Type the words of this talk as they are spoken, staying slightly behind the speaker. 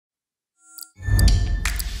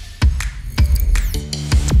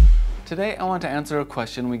Today I want to answer a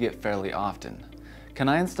question we get fairly often. Can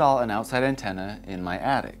I install an outside antenna in my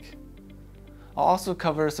attic? I'll also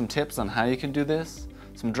cover some tips on how you can do this,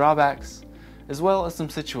 some drawbacks, as well as some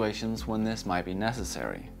situations when this might be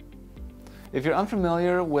necessary. If you're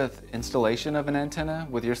unfamiliar with installation of an antenna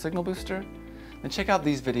with your signal booster, then check out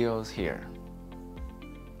these videos here.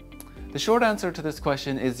 The short answer to this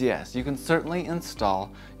question is yes, you can certainly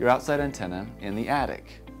install your outside antenna in the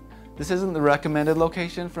attic. This isn't the recommended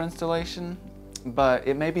location for installation, but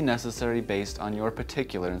it may be necessary based on your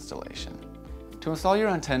particular installation. To install your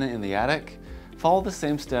antenna in the attic, follow the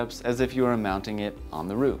same steps as if you were mounting it on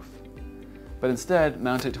the roof, but instead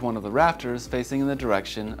mount it to one of the rafters facing in the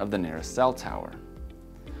direction of the nearest cell tower.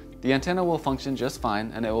 The antenna will function just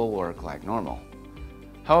fine and it will work like normal.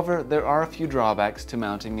 However, there are a few drawbacks to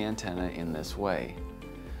mounting the antenna in this way.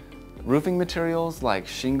 Roofing materials like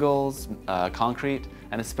shingles, concrete,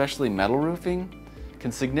 and especially metal roofing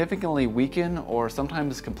can significantly weaken or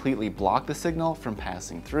sometimes completely block the signal from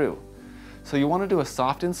passing through. So you want to do a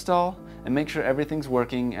soft install and make sure everything's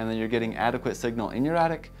working and that you're getting adequate signal in your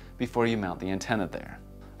attic before you mount the antenna there.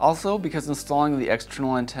 Also, because installing the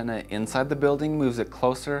external antenna inside the building moves it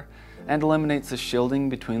closer and eliminates the shielding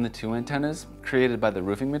between the two antennas created by the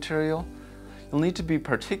roofing material, you'll need to be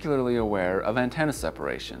particularly aware of antenna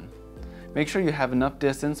separation. Make sure you have enough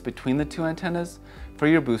distance between the two antennas for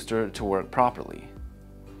your booster to work properly.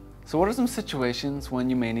 So what are some situations when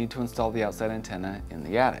you may need to install the outside antenna in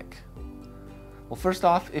the attic? Well, first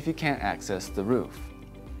off, if you can't access the roof.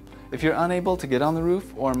 If you're unable to get on the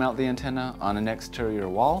roof or mount the antenna on an exterior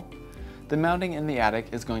wall, then mounting in the attic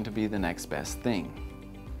is going to be the next best thing.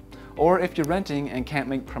 Or if you're renting and can't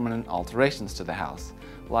make permanent alterations to the house,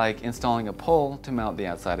 like installing a pole to mount the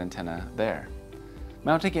outside antenna there.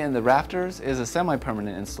 Mounting it in the rafters is a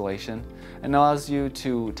semi-permanent installation and allows you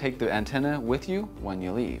to take the antenna with you when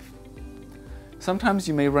you leave. Sometimes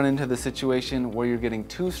you may run into the situation where you're getting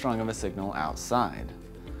too strong of a signal outside.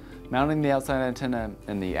 Mounting the outside antenna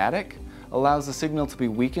in the attic allows the signal to be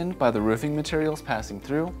weakened by the roofing materials passing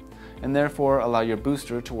through and therefore allow your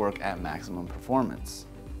booster to work at maximum performance.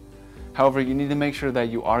 However, you need to make sure that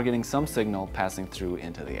you are getting some signal passing through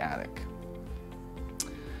into the attic.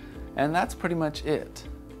 And that's pretty much it.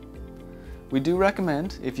 We do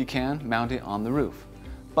recommend, if you can, mount it on the roof,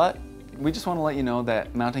 but we just want to let you know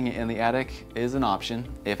that mounting it in the attic is an option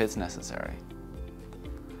if it's necessary.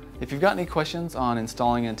 If you've got any questions on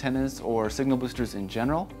installing antennas or signal boosters in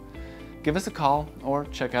general, give us a call or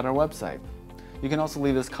check out our website. You can also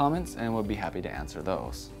leave us comments and we'll be happy to answer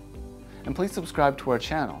those. And please subscribe to our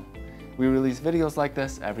channel. We release videos like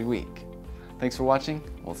this every week. Thanks for watching.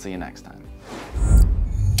 We'll see you next time.